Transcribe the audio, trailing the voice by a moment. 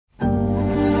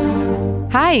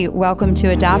Hi, welcome to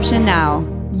Adoption Now,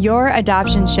 your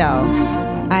adoption show.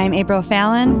 I'm April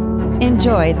Fallon.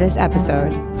 Enjoy this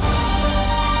episode.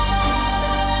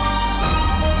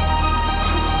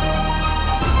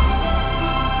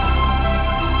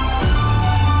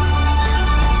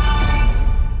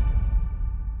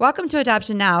 Welcome to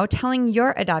Adoption Now, telling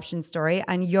your adoption story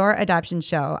on your adoption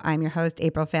show. I'm your host,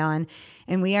 April Fallon,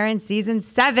 and we are in season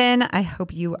 7. I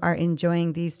hope you are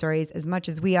enjoying these stories as much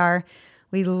as we are.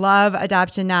 We love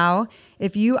Adoption Now.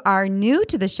 If you are new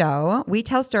to the show, we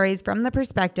tell stories from the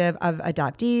perspective of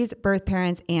adoptees, birth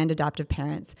parents, and adoptive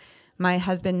parents. My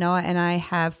husband, Noah, and I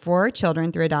have 4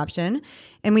 children through adoption,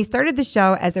 and we started the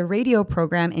show as a radio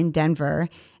program in Denver,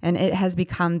 and it has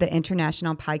become the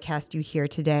international podcast you hear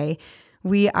today.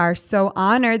 We are so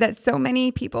honored that so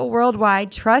many people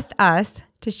worldwide trust us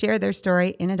to share their story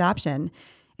in adoption.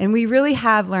 And we really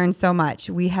have learned so much.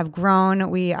 We have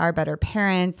grown. We are better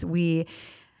parents.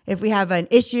 If we have an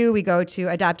issue, we go to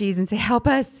adoptees and say, help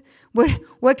us.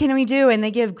 What can we do? And they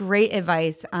give great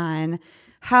advice on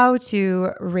how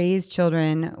to raise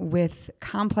children with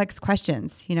complex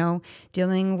questions,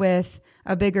 dealing with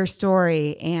a bigger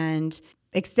story and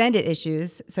extended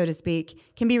issues, so to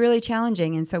speak, can be really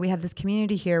challenging. And so we have this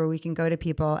community here where we can go to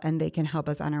people and they can help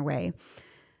us on our way.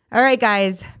 All right,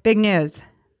 guys, big news.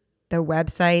 The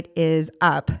website is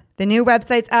up. The new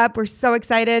website's up. We're so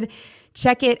excited.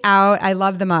 Check it out. I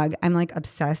love the mug. I'm like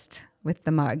obsessed with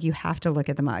the mug. You have to look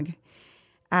at the mug.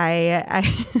 I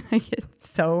get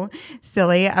so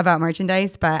silly about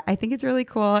merchandise, but I think it's really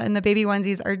cool. And the baby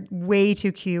onesies are way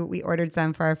too cute. We ordered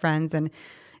some for our friends and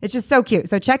it's just so cute.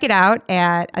 So check it out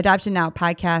at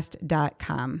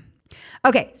adoptionnowpodcast.com.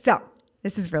 Okay, so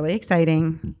this is really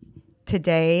exciting.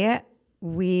 Today,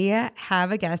 we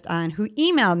have a guest on who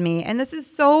emailed me, and this is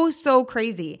so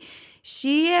crazy.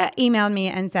 She emailed me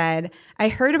and said, I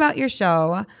heard about your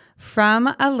show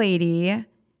from a lady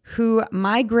who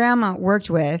my grandma worked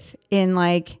with in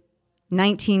like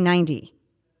 1990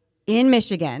 in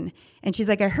Michigan. And she's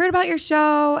like, I heard about your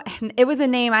show. And it was a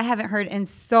name I haven't heard in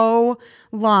so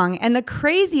long. And the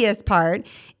craziest part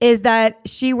is that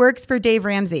she works for Dave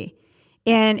Ramsey.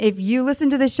 And if you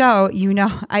listen to the show,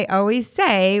 I always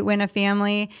say when a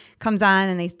family comes on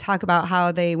and they talk about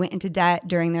how they went into debt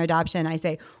during their adoption, I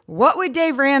say, what would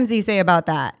Dave Ramsey say about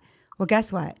that? Well,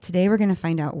 guess what? Today we're going to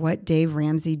find out what Dave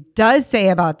Ramsey does say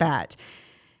about that.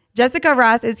 Jessica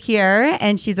Ross is here,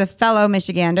 and she's a fellow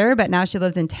Michigander, but now she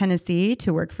lives in Tennessee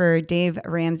to work for Dave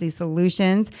Ramsey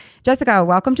Solutions. Jessica,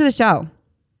 welcome to the show.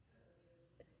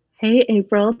 Hey,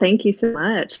 April. Thank you so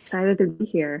much. Excited to be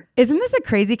here. Isn't this a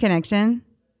crazy connection?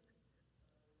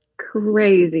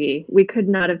 Crazy. We could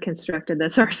not have constructed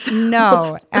this ourselves.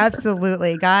 No,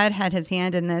 absolutely. God had his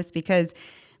hand in this because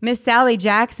Miss Sally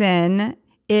Jackson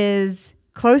is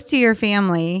close to your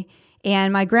family,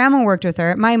 and my grandma worked with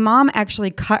her. My mom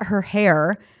actually cut her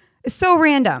hair. It's so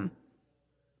random.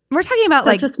 We're talking about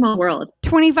such a small world.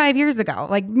 25 years ago,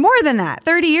 like more than that,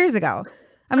 30 years ago.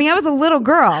 I mean, I was a little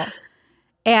girl.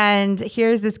 And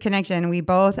here's this connection. We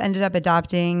both ended up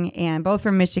adopting, and both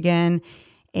from Michigan,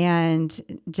 and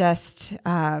just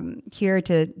here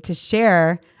to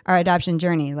share our adoption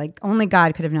journey. Like only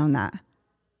God could have known that.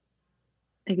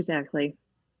 Exactly.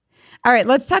 All right,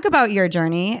 let's talk about your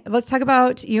journey. Let's talk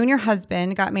about you and your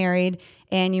husband got married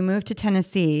and you moved to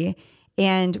Tennessee.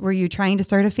 And were you trying to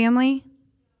start a family?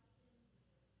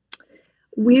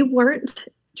 We weren't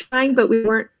trying, but we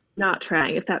weren't not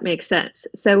trying, if that makes sense.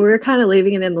 So we were kind of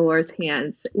leaving it in the Lord's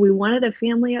hands. We wanted a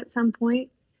family at some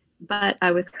point, but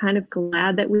I was kind of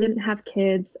glad that we didn't have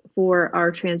kids for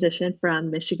our transition from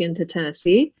Michigan to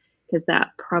Tennessee, because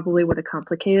that probably would have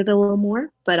complicated a little more.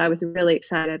 But I was really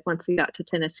excited once we got to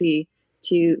Tennessee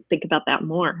to think about that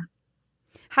more.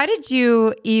 How did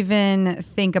you even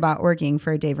think about working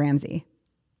for Dave Ramsey?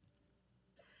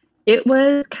 It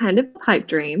was kind of a pipe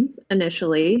dream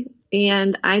initially.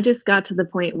 And I just got to the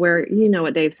point where, you know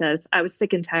what Dave says, I was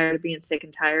sick and tired of being sick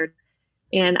and tired.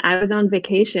 And I was on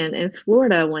vacation in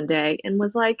Florida one day and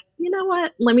was like, you know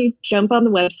what, let me jump on the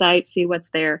website, see what's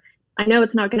there. I know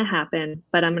it's not going to happen,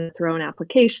 but I'm going to throw an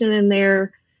application in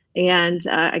there. And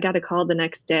I got a call the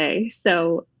next day.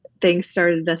 So things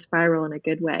started to spiral in a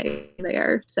good way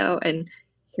there. So, and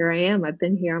here I am. I've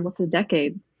been here almost a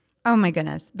decade. Oh my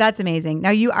goodness. That's amazing.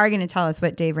 Now you are going to tell us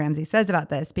what Dave Ramsey says about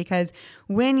this, because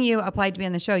when you applied to be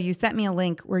on the show, you sent me a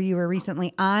link where you were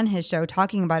recently on his show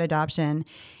talking about adoption.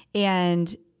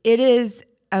 And it is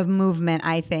a movement,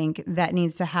 I think, that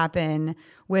needs to happen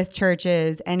with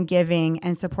churches and giving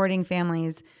and supporting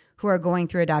families who are going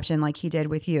through adoption like he did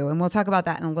with you. And we'll talk about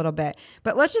that in a little bit.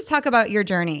 But let's just talk about your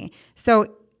journey.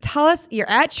 So tell us, you're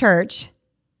at church.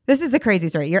 This is a crazy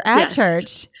story. You're at Yes.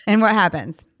 church, and what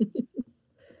happens?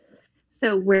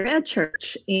 So we're at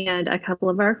church, and a couple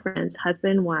of our friends,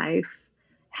 husband and wife,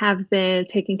 have been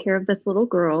taking care of this little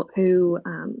girl who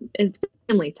is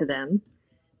family to them.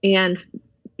 And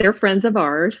they're friends of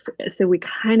ours. So we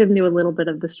kind of knew a little bit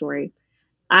of the story.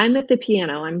 I'm at the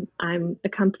piano. I'm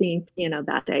accompanying piano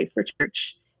that day for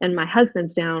church. And my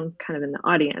husband's down kind of in the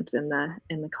audience in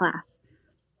the class.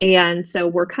 And so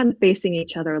we're kind of facing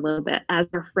each other a little bit as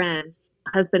our friends,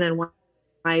 husband and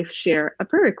wife, share a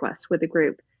prayer request with the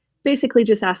group, basically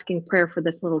just asking prayer for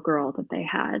this little girl that they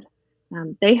had.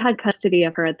 They had custody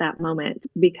of her at that moment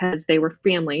because they were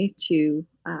family to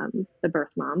the birth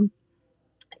mom.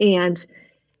 And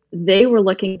they were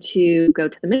looking to go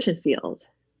to the mission field.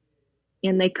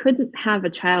 And they couldn't have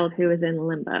a child who was in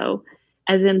limbo,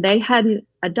 as in they hadn't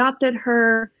adopted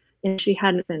her and she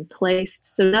hadn't been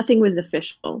placed. So nothing was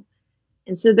official.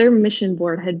 And so their mission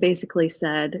board had basically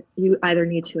said, you either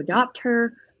need to adopt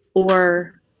her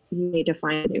or you need to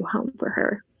find a new home for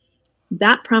her.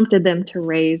 That prompted them to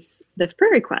raise this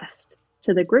prayer request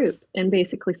to the group and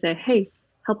basically say, hey,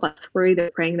 help us. We're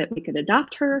either praying that we could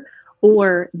adopt her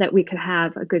or that we could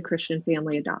have a good Christian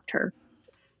family adopt her.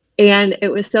 And it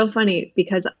was so funny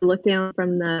because I looked down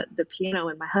from the piano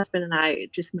and my husband and I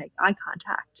just make eye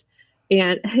contact.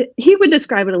 And he would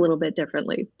describe it a little bit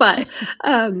differently. But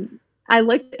I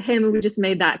looked at him and we just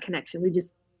made that connection. We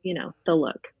just, the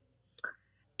look.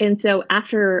 And so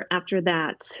after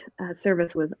that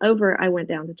service was over, I went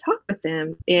down to talk with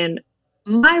him. And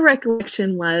my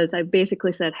recollection was I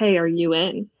basically said, hey, are you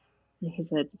in? And he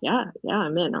said, yeah,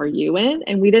 I'm in. Are you in?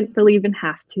 And we didn't really even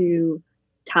have to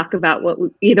talk about what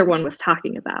either one was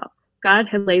talking about. God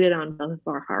had laid it on both of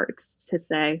our hearts to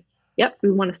say, yep, we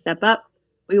want to step up.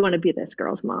 We want to be this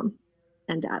girl's mom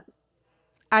and dad.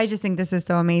 I just think this is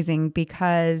so amazing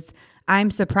because I'm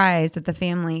surprised that the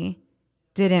family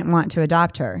didn't want to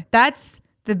adopt her. That's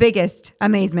the biggest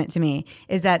amazement to me,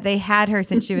 is that they had her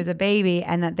since she was a baby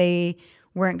and that they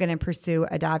weren't going to pursue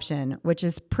adoption, which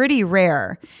is pretty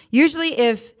rare. Usually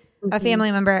if a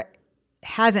family member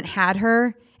hasn't had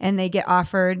her and they get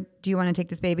offered, do you want to take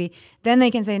this baby? Then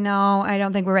they can say, no, I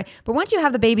don't think we're ready. But once you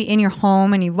have the baby in your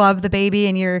home and you love the baby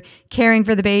and you're caring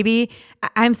for the baby,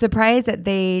 I'm surprised that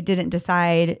they didn't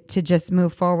decide to just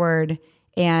move forward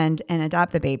and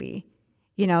adopt the baby.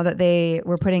 That they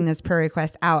were putting this prayer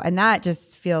request out. And that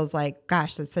just feels like,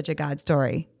 gosh, that's such a God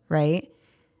story, right?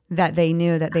 That they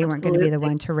knew that they weren't going to be the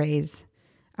one to raise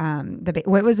the baby.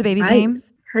 What was the baby's name?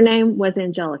 Her name was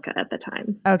Angelica at the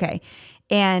time. Okay.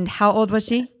 And how old was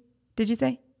she, did you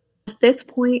say? At this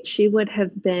point, she would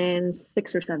have been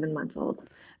 6 or 7 months old.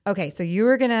 Okay. So you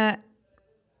were going to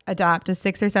adopt a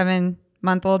 6 or 7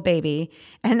 month old baby.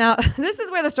 And now this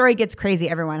is where the story gets crazy,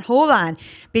 everyone. Hold on,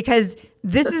 because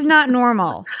this is not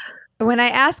normal. When I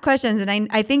ask questions, and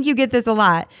I think you get this a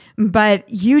lot, but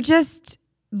you just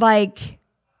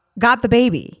got the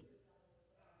baby,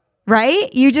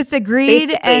 right? You just agreed.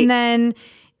 Basically. And then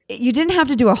you didn't have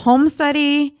to do a home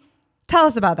study. Tell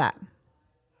us about that.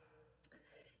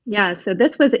 Yeah, so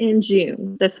this was in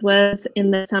June. This was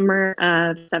in the summer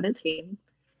of 17.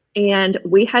 And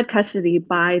we had custody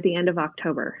by the end of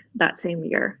October that same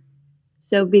year.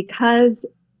 So because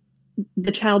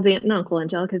the child's aunt and uncle,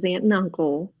 Angelica's aunt and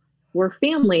uncle, were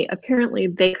family, apparently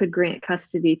they could grant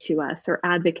custody to us or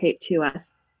advocate to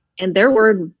us. And their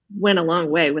word went a long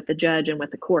way with the judge and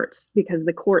with the courts, because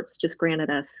the courts just granted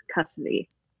us custody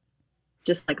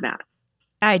just like that.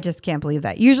 I just can't believe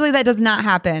that. Usually that does not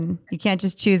happen. You can't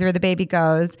just choose where the baby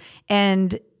goes.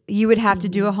 And you would have to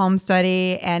do a home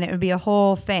study and it would be a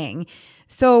whole thing.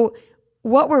 So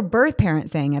what were birth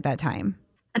parents saying at that time?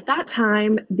 At that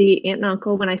time, the aunt and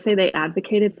uncle, when I say they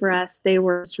advocated for us, they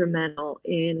were instrumental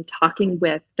in talking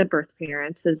with the birth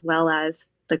parents as well as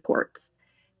the courts.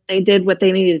 They did what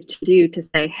they needed to do to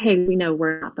say, hey, we know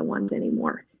we're not the ones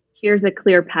anymore. Here's a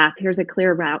clear path. Here's a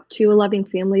clear route to a loving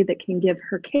family that can give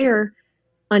her care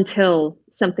until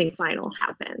something final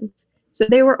happens. So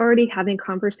they were already having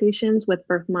conversations with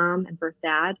birth mom and birth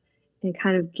dad and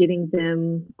kind of getting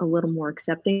them a little more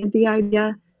accepting of the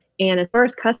idea. And as far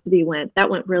as custody went, that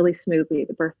went really smoothly.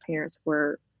 The birth parents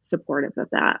were supportive of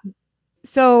that.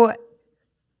 So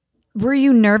were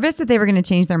you nervous that they were going to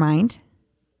change their mind?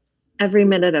 Every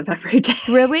minute of every day.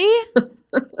 Really?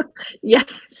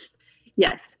 Yes.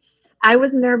 I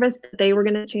was nervous that they were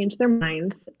going to change their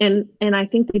minds. And I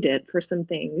think they did for some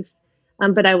things.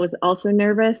 But I was also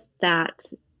nervous that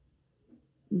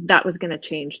was going to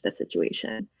change the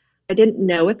situation. I didn't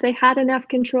know if they had enough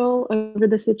control over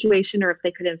the situation or if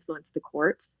they could influence the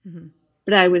courts. Mm-hmm.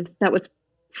 But that was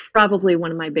probably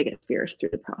one of my biggest fears through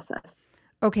the process.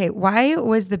 Okay, why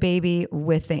was the baby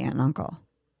with the aunt and uncle?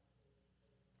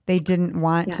 They didn't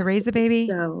want to Yes. raise the baby?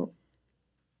 So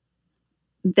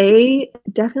they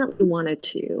definitely wanted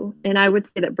to. And I would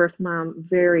say that birth mom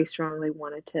very strongly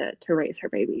wanted to raise her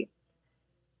baby.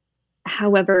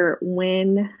 However,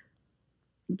 when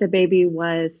the baby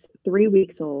was 3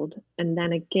 weeks old, and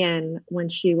then again when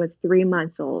she was 3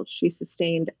 months old, she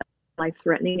sustained a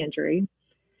life-threatening injury.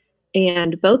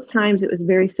 And both times it was a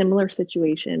very similar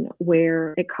situation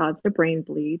where it caused a brain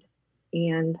bleed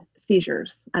and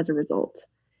seizures as a result.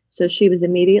 So she was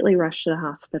immediately rushed to the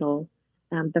hospital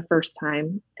the first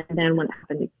time. And then when it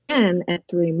happened again at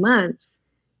 3 months,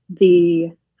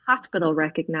 the hospital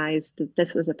recognized that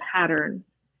this was a pattern.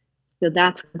 So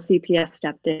that's when CPS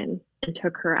stepped in and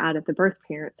took her out of the birth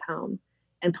parents' home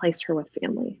and placed her with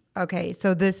family. Okay,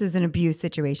 so this is an abuse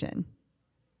situation.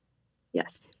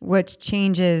 Yes. Which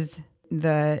changes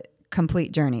the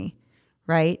complete journey,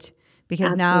 right?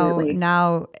 Because Absolutely.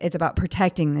 now it's about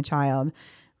protecting the child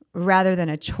rather than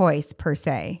a choice per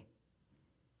se.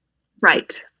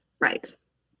 Right. Right.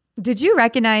 Did you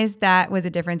recognize that was a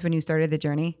difference when you started the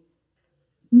journey?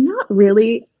 Not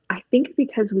really. I think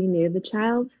because we knew the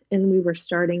child and we were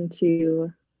starting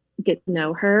to get to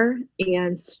know her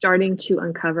and starting to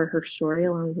uncover her story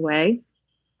along the way.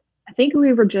 I think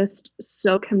we were just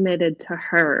so committed to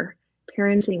her,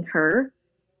 parenting her,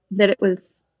 that it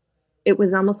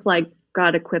was almost like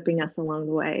God equipping us along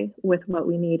the way with what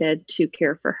we needed to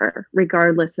care for her,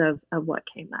 regardless of what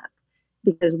came up.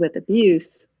 Because with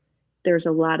abuse, there's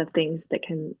a lot of things that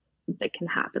can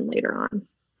happen later on.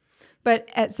 But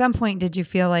at some point, did you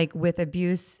feel like with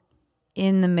abuse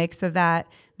in the mix of that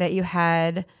you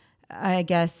had, I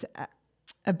guess,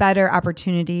 a better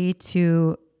opportunity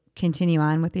to continue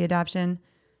on with the adoption?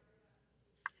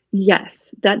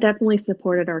 Yes, that definitely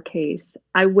supported our case.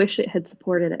 I wish it had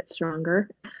supported it stronger.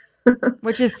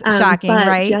 Which is shocking, But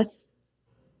right? just,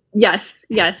 yes,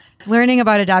 yes, Learning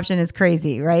about adoption is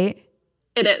crazy, right?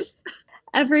 it is.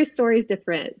 Every story is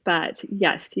different, but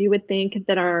yes, you would think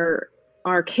that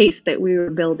our case that we were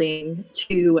building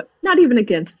to, not even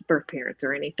against the birth parents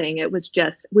or anything, it was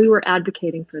just we were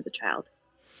advocating for the child.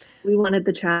 We wanted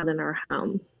the child in our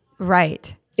home.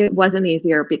 Right. It wasn't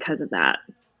easier because of that.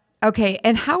 Okay.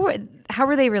 And how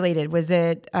were they related? Was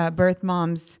it birth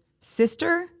mom's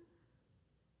sister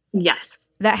Yes.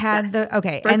 that had Yes.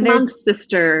 okay? Birth mom's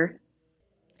sister.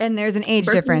 And there's an age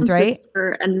Birth difference, mom's right?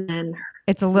 sister, and then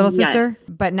It's a little sister, yes.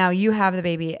 but now you have the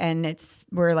baby, and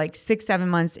we're like 6-7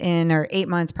 months in, or 8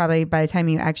 months probably by the time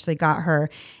you actually got her.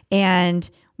 And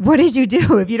what did you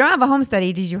do? If you don't have a home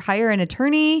study, did you hire an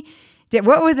attorney?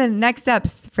 What were the next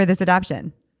steps for this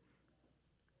adoption?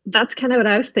 That's kind of what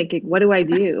I was thinking. What do I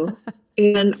do?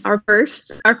 And our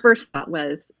first thought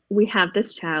was we have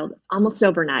this child almost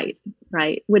overnight,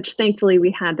 right? Which thankfully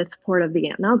we had the support of the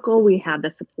aunt and uncle, we had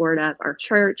the support of our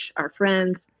church, our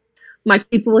friends, my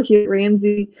people here at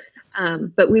Ramsey.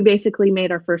 But we basically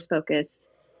made our first focus.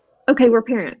 Okay, we're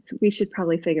parents. We should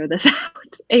probably figure this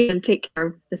out and take care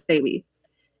of this baby.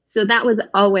 So that was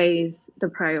always the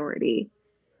priority.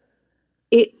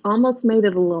 It almost made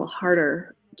it a little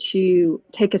harder to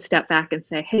take a step back and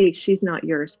say, hey, she's not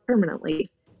yours permanently.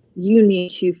 You need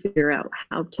to figure out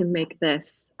how to make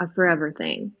this a forever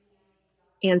thing.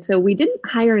 And so we didn't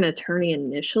hire an attorney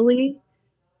initially.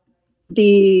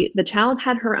 The child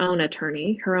had her own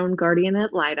attorney, her own guardian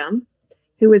ad litem,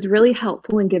 who was really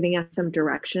helpful in giving us some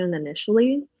direction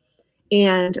initially.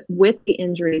 And with the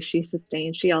injury she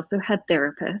sustained, she also had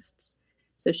therapists.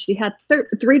 So she had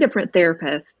three different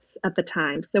therapists at the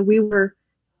time. So we were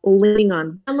leaning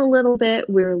on them a little bit.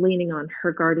 We were leaning on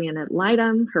her guardian ad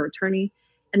litem, her attorney.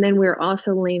 And then we were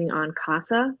also leaning on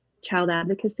CASA, Child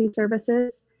Advocacy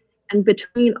Services. And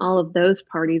between all of those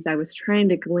parties, I was trying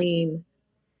to glean,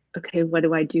 okay, what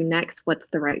do I do next? What's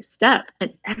the right step?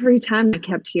 And every time I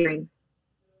kept hearing,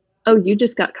 oh, you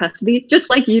just got custody, just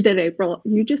like you did, April.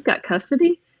 You just got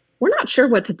custody. We're not sure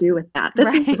what to do with that.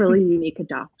 This is a really unique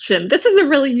adoption. This is a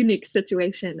really unique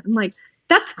situation. I'm like,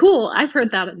 that's cool. I've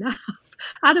heard that enough.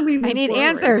 How do we move I need forward?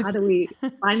 answers. How do we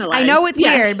finalize? I know it's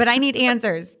weird, but I need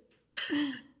answers.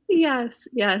 Yes.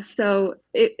 So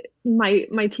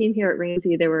my team here at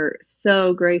Ramsey, they were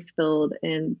so grace-filled,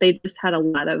 and they just had a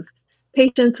lot of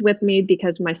patience with me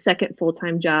because my second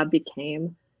full-time job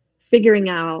became figuring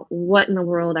out what in the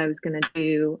world I was going to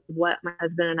do, what my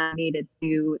husband and I needed to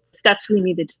do, steps we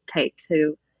needed to take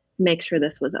to make sure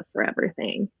this was a forever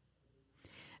thing.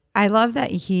 I love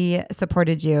that he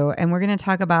supported you. And we're going to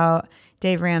talk about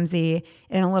Dave Ramsey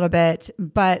in a little bit.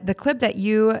 But the clip that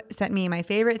you sent me, my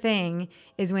favorite thing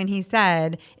is when he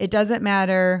said, it doesn't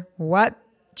matter what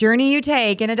journey you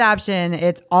take in adoption,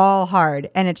 it's all hard.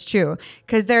 And it's true.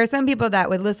 Because there are some people that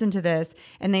would listen to this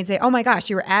and they'd say, oh my gosh,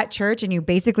 you were at church and you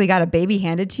basically got a baby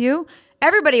handed to you.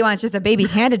 Everybody wants just a baby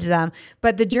handed to them.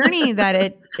 But the journey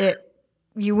that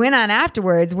you went on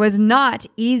afterwards was not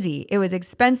easy. It was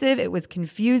expensive. It was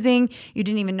confusing. You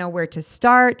didn't even know where to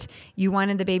start. You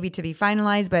wanted the baby to be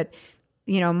finalized, but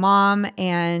mom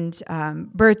and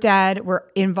birth dad were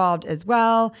involved as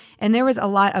well. And there was a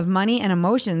lot of money and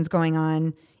emotions going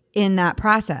on in that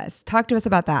process. Talk to us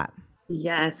about that.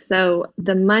 Yes. So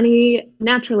the money,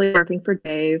 naturally working for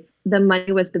Dave, the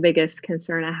money was the biggest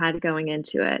concern I had going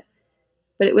into it.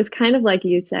 But it was kind of like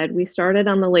you said, we started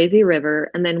on the lazy river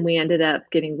and then we ended up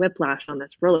getting whiplash on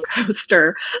this roller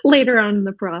coaster later on in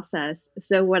the process.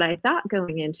 So what I thought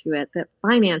going into it, that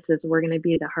finances were going to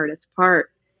be the hardest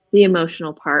part, the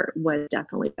emotional part was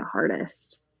definitely the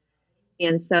hardest.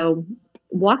 And so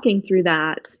walking through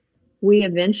that, we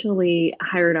eventually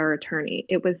hired our attorney.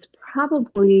 It was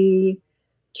probably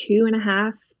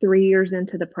 2.5, 3 years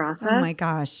into the process. Oh my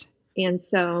gosh. And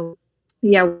so,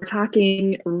 yeah, we're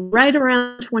talking right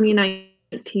around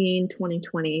 2019,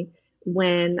 2020,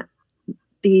 when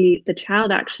the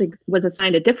child actually was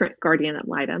assigned a different guardian ad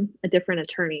litem, a different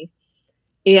attorney.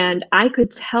 And I could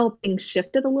tell things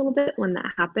shifted a little bit when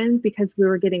that happened because we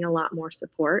were getting a lot more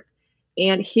support.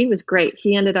 And he was great.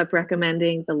 He ended up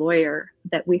recommending the lawyer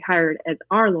that we hired as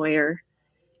our lawyer.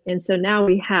 And so now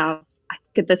we have, I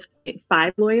think at this point,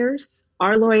 5 lawyers,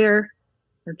 our lawyer,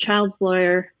 our child's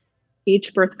lawyer,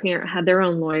 each birth parent had their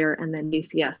own lawyer, and then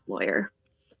DCS lawyer.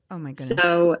 Oh my goodness.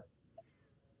 So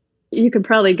you can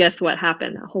probably guess what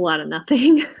happened. A whole lot of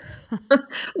nothing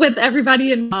with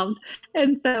everybody involved.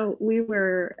 And so we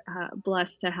were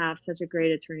blessed to have such a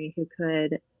great attorney who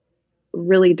could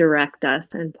really direct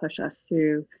us and push us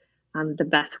through the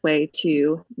best way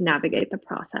to navigate the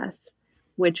process,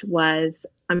 which was,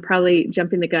 I'm probably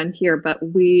jumping the gun here, but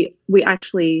we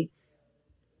actually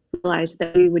realized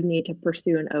that we would need to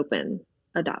pursue an open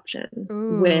adoption.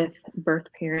 Ooh. With birth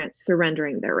parents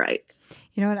surrendering their rights.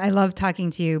 You know what? I love talking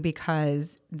to you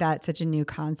because that's such a new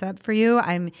concept for you.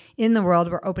 I'm in the world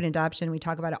where open adoption, we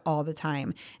talk about it all the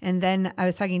time. And then I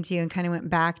was talking to you and kind of went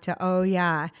back to, oh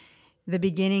yeah, the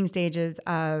beginning stages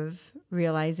of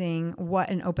realizing what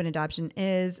an open adoption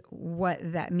is, what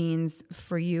that means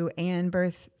for you and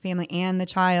birth family and the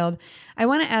child. I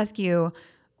want to ask you,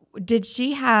 did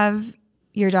she have,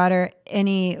 your daughter,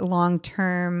 any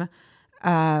long-term,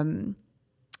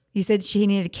 you said she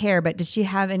needed care, but did she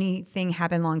have anything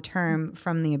happen long-term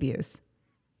from the abuse?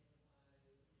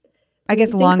 I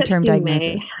guess long-term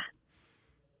diagnosis.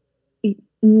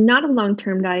 Not a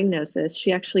long-term diagnosis.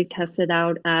 She actually tested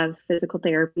out of physical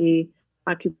therapy,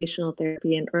 occupational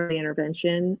therapy, and early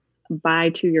intervention by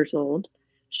 2 years old.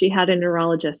 She had a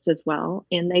neurologist as well,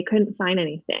 and they couldn't find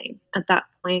anything. At that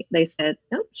point, they said,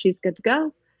 nope, she's good to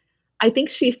go. I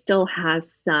think she still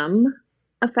has some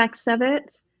effects of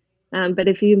it. But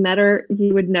if you met her,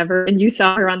 you would never, and you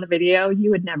saw her on the video, you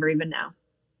would never even know.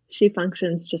 She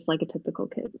functions just like a typical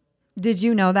kid. Did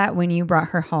you know that when you brought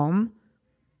her home?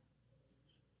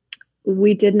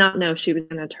 We did not know she was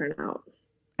going to turn out.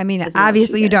 I mean,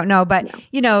 obviously you don't know, but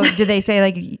no. Do they say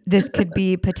like this could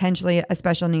be potentially a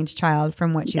special needs child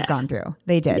from what she's gone through?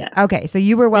 They did. Yes. Okay. So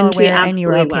you were well aware and you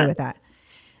were okay with that.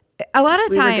 A lot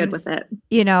of times,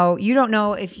 you don't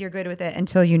know if you're good with it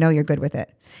until you know you're good with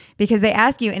it. Because they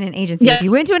ask you in an agency, if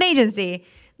you went to an agency,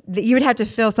 you would have to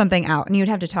fill something out and you would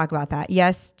have to talk about that.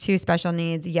 Yes to special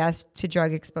needs, yes to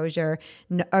drug exposure,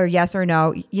 or yes or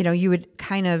no. You would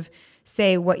kind of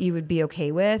say what you would be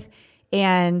okay with.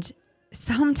 And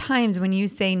sometimes when you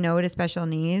say no to special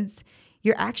needs,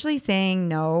 you're actually saying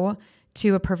no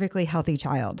to a perfectly healthy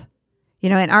child.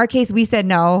 In our case, we said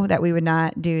no, that we would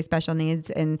not do special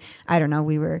needs. And I don't know,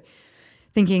 we were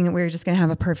thinking that we were just going to have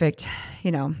a perfect,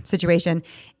 situation.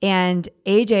 And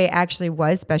AJ actually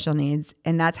was special needs.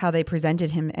 And that's how they presented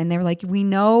him. And they were like, we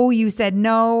know you said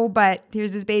no, but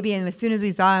here's this baby. And as soon as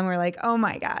we saw him, we're like, oh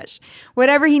my gosh,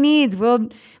 whatever he needs,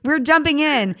 we're jumping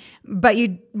in. But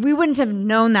we wouldn't have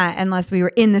known that unless we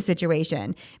were in the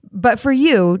situation. But for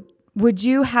you, would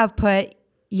you have put,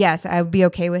 yes, I would be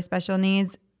okay with special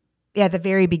needs at the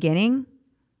very beginning?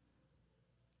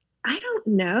 I don't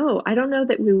know. I don't know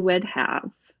that we would have.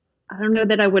 I don't know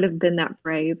that I would have been that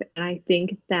brave. And I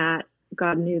think that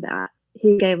God knew that.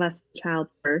 He gave us the child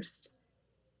first,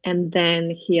 and then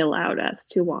he allowed us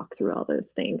to walk through all those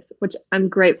things, which I'm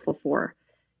grateful for.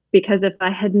 Because if I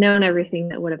had known everything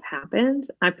that would have happened,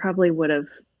 I probably would have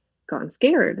gone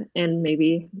scared and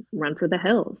maybe run for the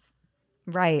hills.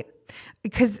 Right.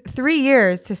 Because 3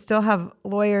 years to still have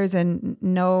lawyers and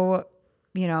no,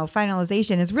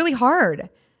 finalization is really hard.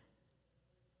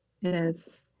 It is.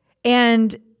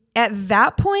 And at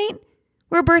that point,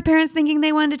 were birth parents thinking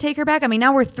they wanted to take her back? I mean,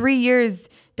 now we're 3 years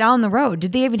down the road.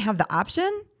 Did they even have the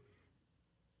option?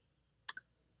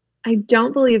 I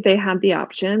don't believe they had the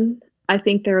option. I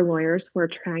think their lawyers were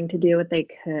trying to do what they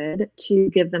could to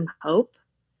give them hope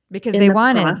Because in the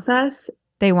process.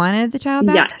 they wanted the child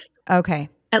back? Yes. Okay.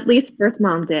 At least birth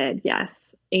mom did,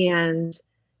 yes. And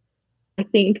I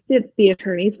think that the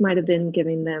attorneys might have been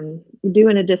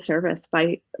doing a disservice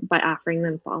by offering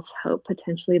them false hope,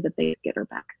 potentially that they'd get her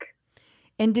back.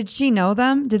 And did she know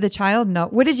them? Did the child know?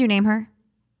 What did you name her?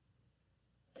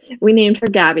 We named her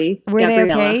Gabby. Were Gabriella,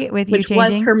 they okay with you which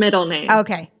changing? was her middle name.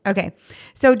 Okay.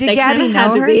 So did They Gabby kinda had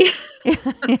know to her? be.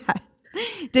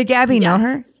 Yeah. Did Gabby know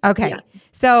her? Okay. Yeah.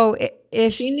 So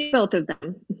if She knew both of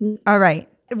them. Mhm. all right.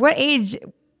 What age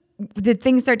did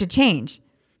things start to change?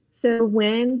 So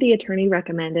when the attorney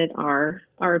recommended our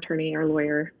attorney, our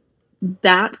lawyer,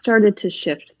 that started to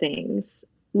shift things.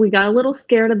 We got a little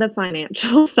scared of the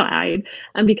financial side,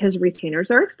 because retainers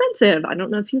are expensive. I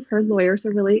don't know if you've heard lawyers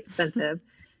are really expensive.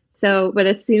 So, but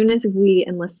as soon as we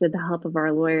enlisted the help of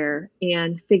our lawyer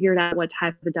and figured out what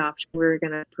type of adoption we were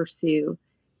going to pursue,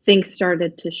 things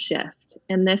started to shift.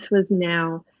 And this was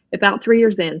now about 3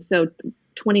 years in. So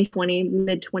 2020,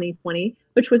 mid 2020,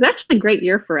 which was actually a great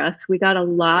year for us. We got a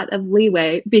lot of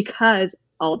leeway because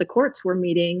all the courts were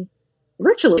meeting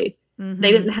virtually. Mm-hmm.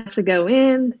 They didn't have to go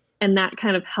in, and that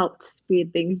kind of helped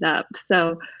speed things up.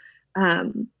 So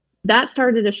that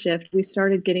started a shift. We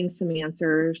started getting some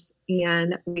answers,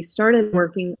 and we started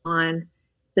working on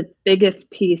the biggest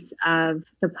piece of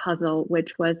the puzzle,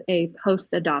 which was a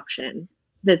post-adoption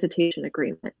visitation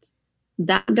agreement.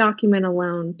 That document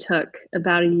alone took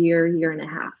about a year and a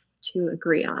half to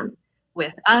agree on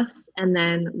with us and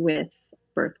then with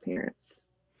birth parents.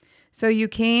 So you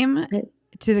came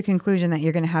to the conclusion that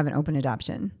you're going to have an open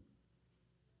adoption.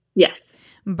 Yes.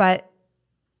 But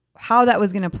how that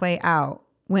was going to play out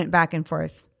went back and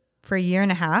forth for a year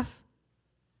and a half?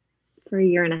 For a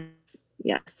year and a half,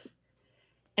 yes.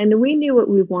 And we knew what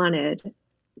we wanted,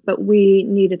 but we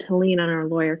needed to lean on our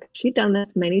lawyer because she'd done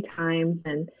this many times,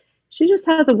 and she just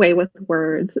has a way with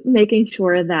words, making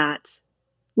sure that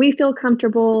we feel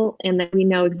comfortable and that we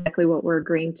know exactly what we're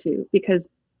agreeing to, because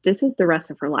this is the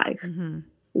rest of her life. Mm-hmm.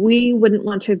 We wouldn't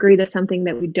want to agree to something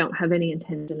that we don't have any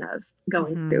intention of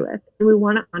going through with. And we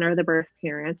want to honor the birth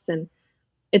parents, and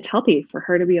it's healthy for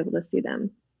her to be able to see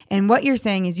them. And what you're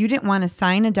saying is you didn't want to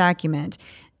sign a document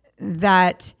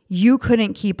that you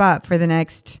couldn't keep up for the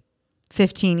next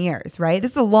 15 years, right?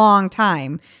 This is a long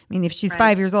time. I mean, if she's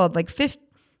 5 years old, like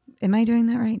am I doing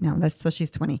that right? No, that's still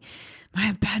she's 20. I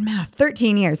have bad math.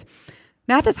 13 years.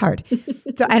 Math is hard.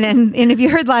 So, and if you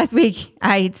heard last week,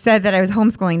 I said that I was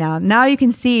homeschooling now. Now you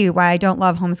can see why I don't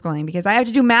love homeschooling, because I have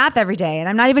to do math every day and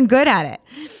I'm not even good at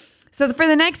it. So for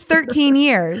the next 13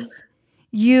 years,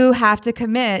 you have to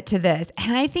commit to this.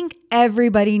 And I think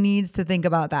everybody needs to think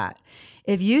about that.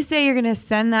 If you say you're going to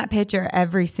send that picture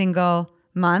every single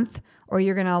month, or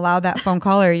you're going to allow that phone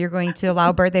call, or you're going to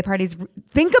allow birthday parties,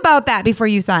 think about that before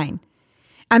you sign.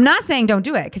 I'm not saying don't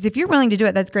do it, because if you're willing to do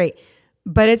it, that's great.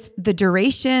 But it's the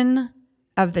duration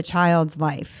of the child's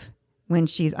life when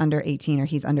she's under 18 or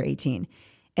he's under 18.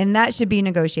 And that should be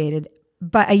negotiated.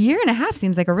 But a year and a half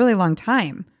seems like a really long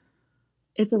time.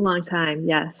 It's a long time,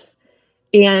 yes.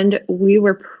 And we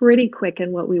were pretty quick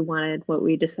in what we wanted, what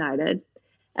we decided.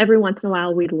 Every once in a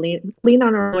while, we'd lean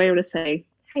on our lawyer to say,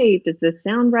 hey, does this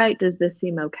sound right? Does this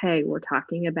seem okay? We're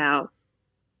talking about,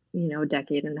 a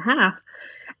decade and a half.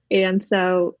 And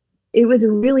so it was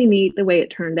really neat the way it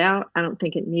turned out. I don't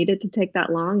think it needed to take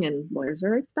that long, and lawyers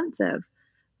are expensive.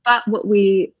 But what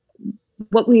we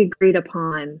agreed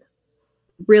upon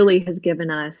really has given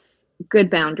us good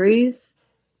boundaries,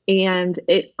 and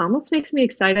it almost makes me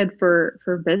excited for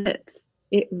visits.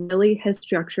 It really has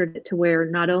structured it to where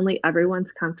not only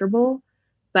everyone's comfortable,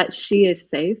 but she is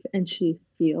safe and she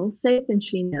feels safe and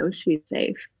she knows she's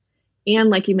safe. And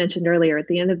like you mentioned earlier, at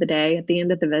the end of the day, at the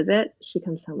end of the visit, she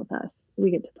comes home with us.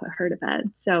 We get to put her to bed.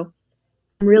 So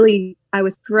I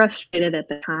was frustrated at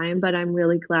the time, but I'm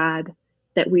really glad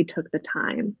that we took the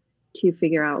time to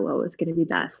figure out what was going to be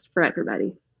best for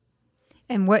everybody.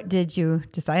 And what did you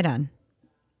decide on?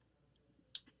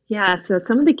 Yeah, so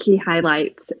some of the key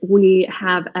highlights, we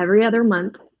have every other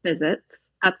month visits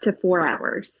up to 4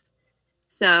 hours.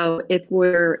 So if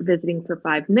we're visiting for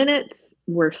 5 minutes,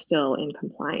 we're still in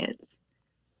compliance.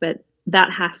 But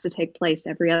that has to take place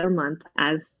every other month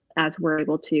as we're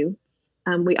able to.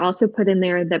 We also put in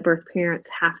there that birth parents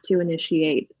have to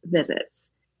initiate visits.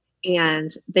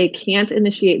 And they can't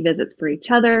initiate visits for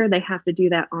each other. They have to do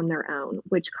that on their own,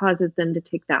 which causes them to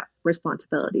take that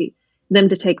responsibility. them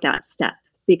to take that step,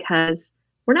 because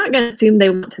we're not going to assume they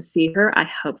want to see her. I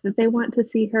hope that they want to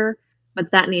see her, but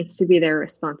that needs to be their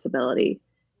responsibility.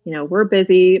 You know, we're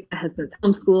busy. My husband's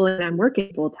homeschooling and I'm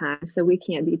working full time, so we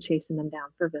can't be chasing them down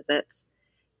for visits.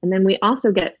 And then we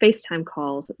also get FaceTime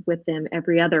calls with them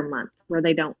every other month where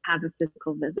they don't have a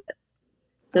physical visit.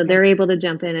 So they're able to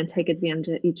jump in and take advantage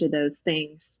of each of those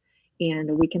things.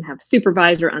 And we can have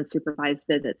supervised or unsupervised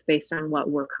visits based on what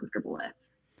we're comfortable with.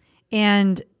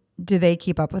 And do they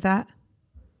keep up with that?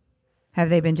 Have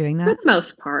they been doing that? For the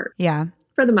most part. Yeah.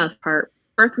 For the most part.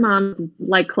 Birth mom's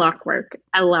like clockwork.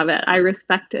 I love it. I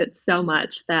respect it so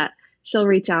much that she'll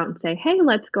reach out and say, hey,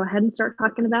 let's go ahead and start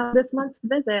talking about this month's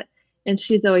visit. And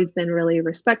she's always been really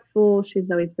respectful.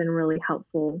 She's always been really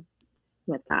helpful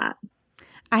with that.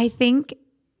 I think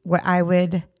what I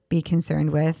would be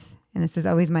concerned with, and this is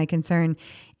always my concern,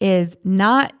 is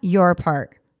not your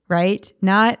part, right?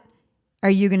 Not are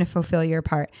you going to fulfill your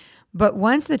part? But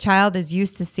once the child is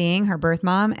used to seeing her birth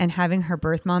mom and having her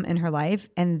birth mom in her life,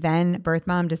 and then birth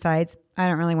mom decides, I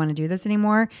don't really want to do this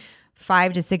anymore,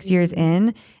 5 to 6 years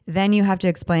in, then you have to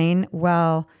explain,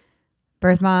 well,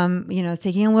 birth mom, is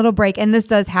taking a little break. And this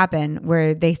does happen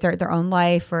where they start their own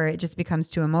life, or it just becomes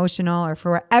too emotional, or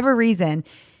for whatever reason,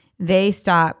 they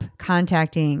stop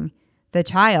contacting the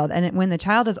child. And when the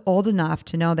child is old enough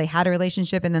to know they had a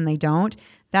relationship and then they don't,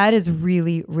 that is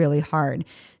really, really hard.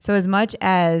 So as much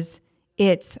as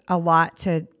it's a lot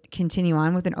to continue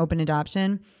on with an open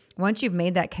adoption, once you've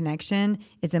made that connection,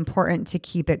 it's important to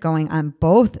keep it going on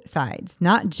both sides,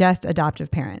 not just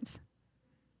adoptive parents.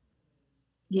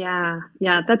 Yeah,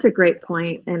 that's a great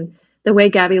point. And the way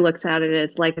Gabby looks at it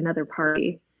is like another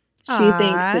party. She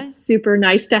thinks it's super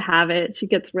nice to have it. She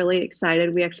gets really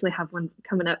excited. We actually have one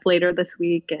coming up later this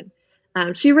week,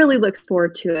 and she really looks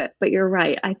forward to it. But you're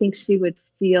right. I think she would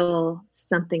feel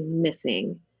something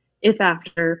missing if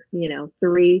after,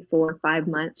 3, 4, 5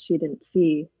 months, she didn't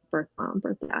see birth mom,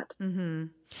 birth dad. Mm-hmm.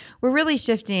 We're really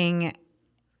shifting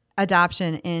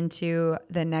adoption into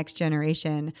the next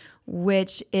generation,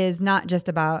 which is not just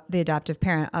about the adoptive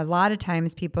parent. A lot of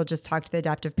times people just talk to the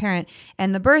adoptive parent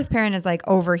and the birth parent is like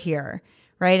over here,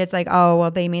 right? It's like, oh,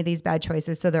 well, they made these bad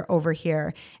choices, so they're over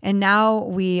here. And now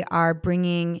we are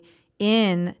bringing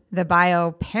in the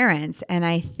bio parents. And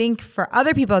I think for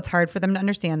other people, it's hard for them to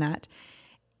understand that.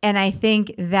 And I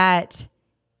think that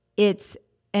it's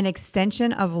an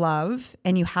extension of love,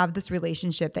 and you have this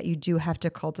relationship that you do have to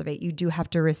cultivate. You do have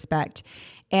to respect.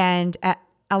 And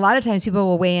a lot of times people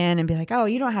will weigh in and be like, oh,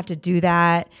 you don't have to do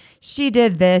that. She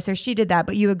did this or she did that,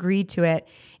 but you agreed to it.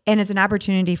 And it's an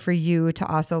opportunity for you to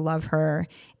also love her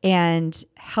and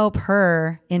help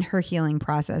her in her healing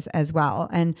process as well.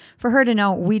 And for her to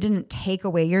know we didn't take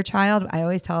away your child. I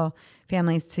always tell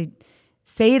families to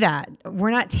say that.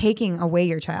 We're not taking away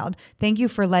your child. Thank you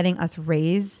for letting us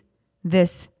raise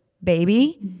this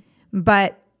baby,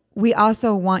 but we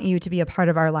also want you to be a part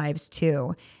of our lives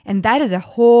too. And that is a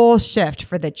whole shift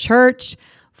for the church,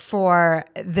 for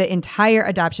the entire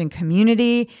adoption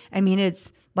community. I mean,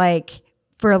 it's like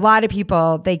for a lot of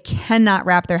people, they cannot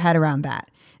wrap their head around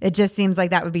that. It just seems like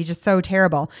that would be just so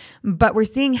terrible. But we're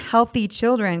seeing healthy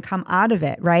children come out of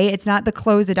it, right? It's not the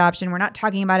closed adoption. We're not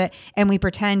talking about it and we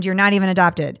pretend you're not even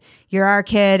adopted. You're our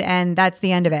kid and that's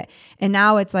the end of it. And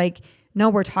now it's like, no,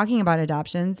 we're talking about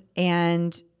adoptions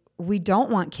and we don't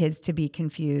want kids to be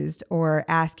confused or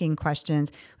asking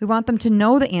questions. We want them to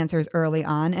know the answers early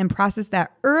on and process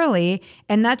that early.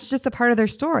 And that's just a part of their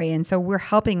story. And so we're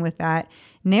helping with that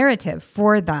narrative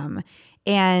for them.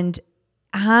 And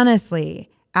honestly,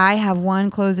 I have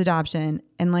one closed adoption.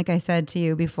 And like I said to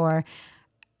you before,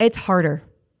 it's harder.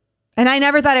 And I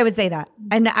never thought I would say that.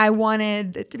 And I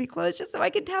wanted it to be closed just so I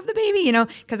could have the baby,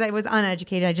 because I was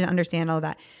uneducated. I didn't understand all of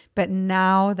that. But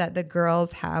now that the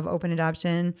girls have open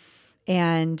adoption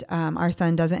and our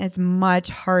son doesn't, it's much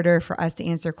harder for us to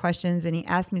answer questions. And he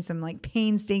asked me some like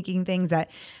painstaking things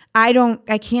that I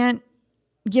can't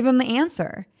give him the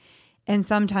answer. And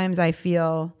sometimes I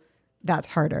feel that's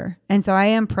harder. And so I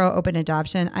am pro open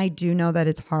adoption. I do know that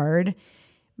it's hard,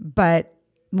 but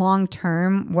long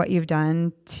term, what you've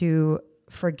done to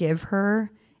forgive her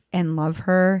and love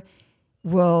her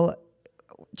will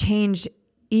change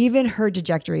even her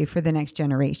trajectory for the next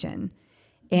generation.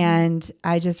 And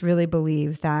I just really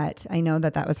believe that. I know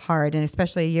that was hard, and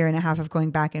especially a year and a half of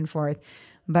going back and forth,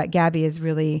 but Gabby is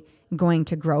really going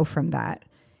to grow from that.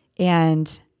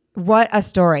 And what a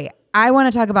story. I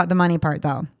want to talk about the money part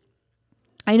though.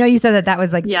 I know you said that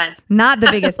was like not the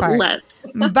biggest part,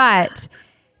 but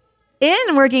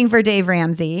in working for Dave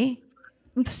Ramsey,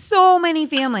 So many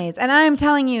families. And I'm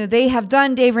telling you, they have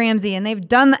done Dave Ramsey and they've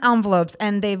done the envelopes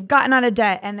and they've gotten out of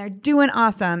debt and they're doing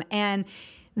awesome. And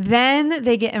then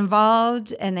they get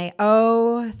involved and they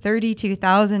owe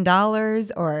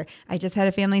 $32,000. Or I just had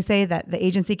a family say that the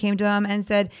agency came to them and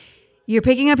said, you're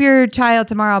picking up your child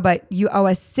tomorrow, but you owe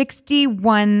us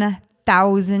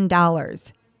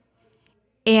 $61,000.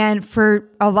 And for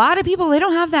a lot of people, they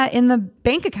don't have that in the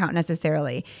bank account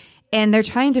necessarily. And they're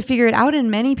trying to figure it out. And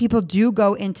many people do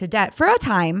go into debt for a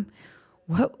time.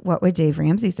 What would Dave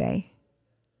Ramsey say?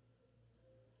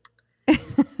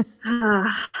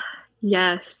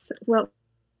 Yes. What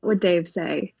would Dave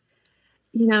say?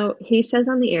 He says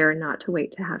on the air not to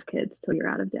wait to have kids till you're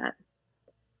out of debt.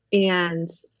 And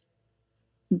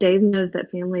Dave knows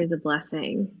that family is a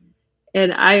blessing.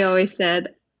 And I always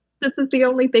said, this is the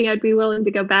only thing I'd be willing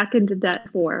to go back into debt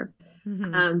for.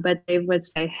 Mm-hmm. But Dave would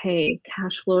say, hey,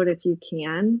 cash flow it if you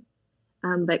can.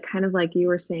 But kind of like you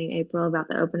were saying, April, about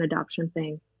the open adoption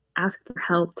thing, ask for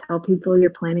help. Tell people you're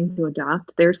planning to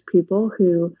adopt. There's people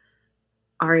who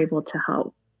are able to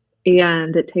help.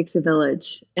 And it takes a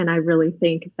village. And I really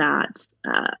think that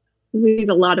we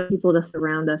need a lot of people to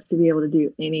surround us to be able to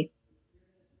do anything.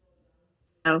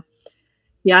 So,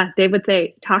 yeah, Dave would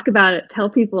say, talk about it. Tell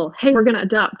people, hey, we're going to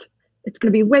adopt. It's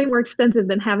going to be way more expensive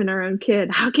than having our own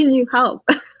kid. How can you help?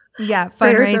 Yeah,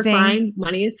 Prayers fundraising. are fine.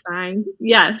 Money is fine.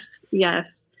 Yes.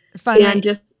 And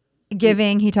just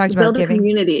giving. He talked about giving.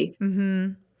 Community.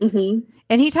 Mm-hmm. Mm-hmm.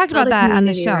 And he talked about that on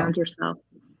the show. Around yourself.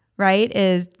 Right?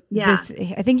 This,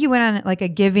 I think you went on like a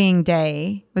giving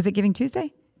day. Was it Giving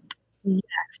Tuesday? Yes,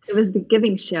 it was the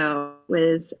giving show. It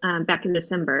was back in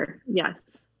December.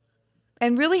 Yes.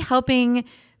 And really helping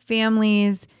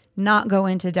families not go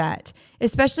into debt,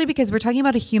 especially because we're talking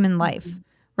about a human life,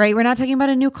 right? We're not talking about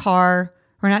a new car.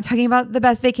 We're not talking about the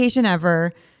best vacation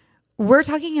ever. We're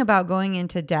talking about going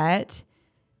into debt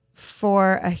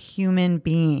for a human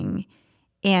being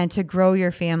and to grow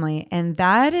your family. And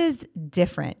that is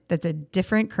different. That's a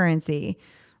different currency,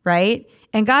 right?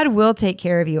 And God will take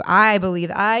care of you. I believe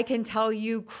I can tell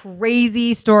you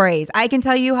crazy stories. I can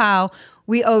tell you how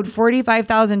we owed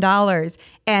 $45,000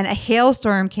 and a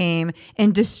hailstorm came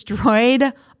and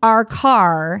destroyed our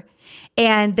car,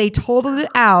 and they totaled it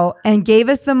out and gave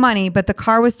us the money, but the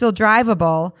car was still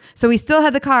drivable. So we still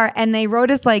had the car, and they wrote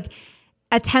us like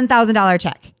a $10,000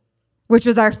 check, which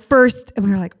was our first. And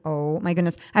we were like, oh my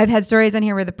goodness. I've had stories in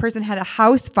here where the person had a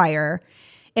house fire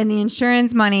and the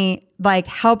insurance money like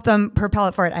helped them propel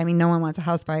it forward. I mean, no one wants a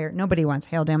house fire. Nobody wants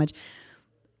hail damage.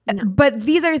 No. But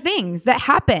these are things that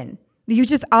happen. You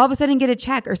just all of a sudden get a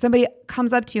check, or somebody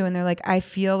comes up to you and they're like, I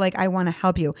feel like I want to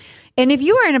help you. And if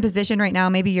you are in a position right now,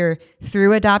 maybe you're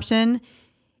through adoption,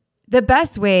 the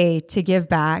best way to give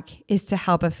back is to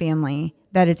help a family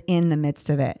that is in the midst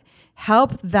of it.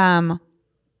 Help them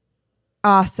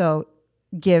also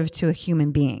give to a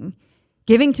human being.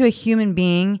 Giving to a human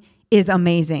being is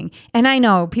amazing. And I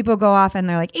know people go off and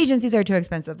they're like, agencies are too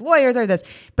expensive, lawyers are this,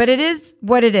 but it is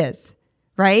what it is.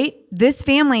 Right? This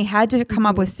family had to come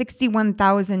up with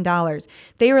 $61,000.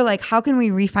 They were like, how can we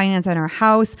refinance on our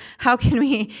house? How can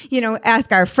we,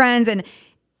 ask our friends?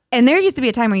 And there used to be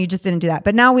a time where you just didn't do that,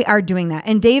 but now we are doing that.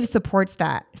 And Dave supports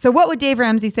that. So what would Dave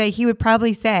Ramsey say? He would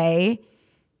probably say,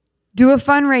 do a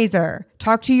fundraiser,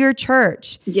 talk to your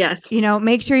church. Yes.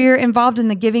 Make sure you're involved in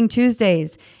the Giving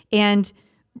Tuesdays and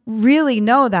really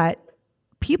know that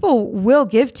people will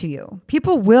give to you.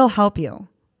 People will help you.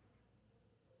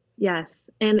 Yes.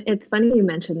 And it's funny you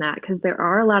mentioned that because there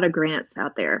are a lot of grants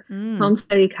out there. Home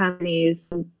study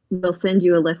companies will send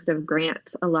you a list of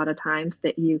grants a lot of times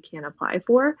that you can apply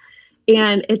for.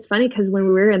 And it's funny because when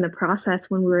we were in the process,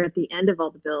 when we were at the end of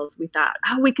all the bills, we thought,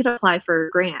 we could apply for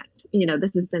a grant.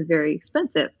 This has been very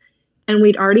expensive. And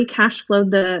we'd already cash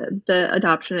flowed the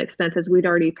adoption expenses. We'd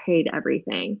already paid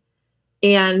everything.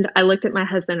 And I looked at my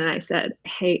husband and I said,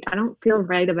 hey, I don't feel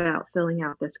right about filling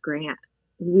out this grant.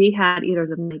 We had either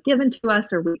the money given to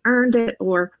us or we earned it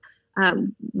or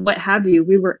what have you.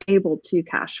 We were able to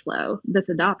cash flow this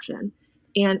adoption.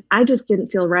 And I just didn't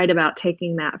feel right about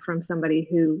taking that from somebody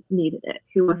who needed it,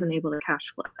 who wasn't able to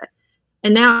cash flow it.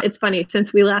 And now it's funny,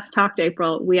 since we last talked,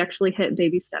 April, we actually hit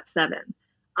baby step 7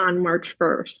 on March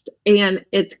 1st. And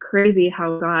it's crazy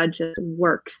how God just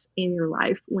works in your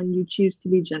life when you choose to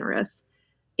be generous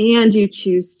and you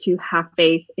choose to have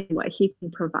faith in what He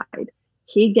can provide.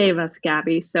 He gave us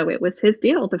Gabby, so it was His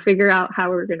deal to figure out how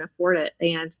we were going to afford it.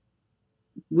 And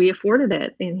we afforded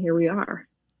it, and here we are.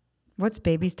 What's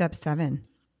baby step 7?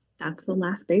 That's the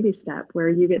last baby step where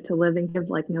you get to live and give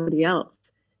like nobody else.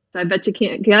 So I bet you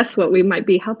can't guess what we might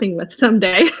be helping with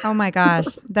someday. Oh my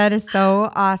gosh, that is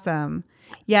so awesome.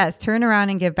 Yes, turn around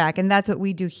and give back. And that's what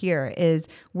we do here is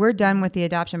we're done with the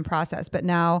adoption process, but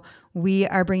now we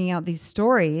are bringing out these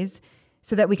stories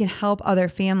so that we can help other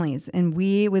families. And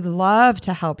we would love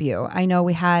to help you. I know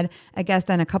we had a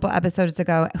guest on a couple episodes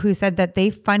ago who said that they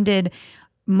funded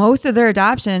most of their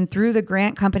adoption through the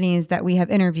grant companies that we have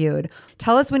interviewed.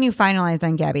 Tell us when you finalized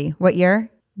on Gabby. What year?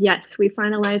 Yes, we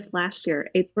finalized last year,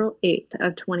 April 8th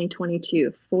of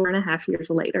 2022, 4.5 years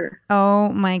later. Oh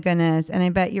my goodness. And I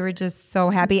bet you were just so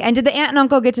happy. And did the aunt and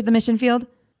uncle get to the mission field?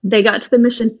 They got to the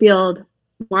mission field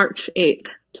March 8th,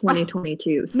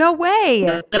 2022. No way.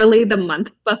 So literally the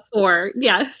month before.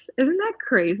 Yes. Isn't that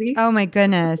crazy? Oh my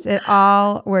goodness. It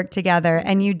all worked together.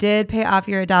 And you did pay off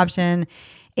your adoption.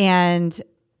 And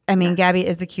I mean, Gabby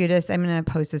is the cutest. I'm going to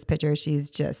post this picture. She's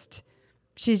just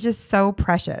so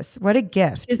precious. What a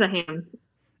gift. She's a ham.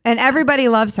 And everybody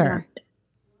loves her.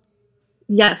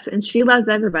 Yes. And she loves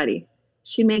everybody.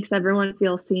 She makes everyone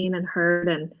feel seen and heard.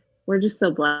 And we're just so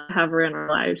blessed to have her in our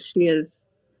lives. She is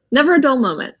never a dull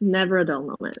moment. Never a dull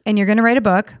moment. And you're going to write a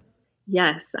book.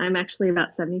 Yes. I'm actually about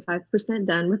 75%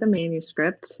 done with a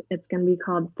manuscript. It's going to be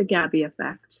called The Gabby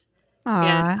Effect. Aww.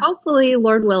 And hopefully,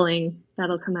 Lord willing,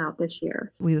 that'll come out this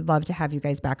year. We would love to have you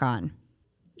guys back on.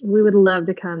 We would love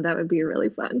to come. That would be really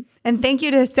fun. And thank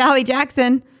you to Sally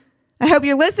Jackson. I hope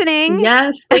you're listening.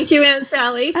 Yes. Thank you, Aunt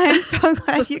Sally. I'm so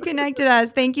glad you connected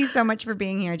us. Thank you so much for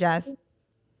being here, Jess.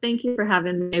 Thank you for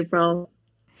having me, April.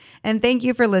 And thank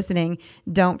you for listening.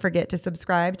 Don't forget to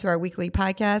subscribe to our weekly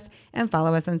podcast and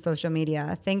follow us on social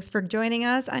media. Thanks for joining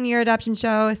us on Your Adoption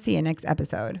Show. See you next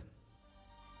episode.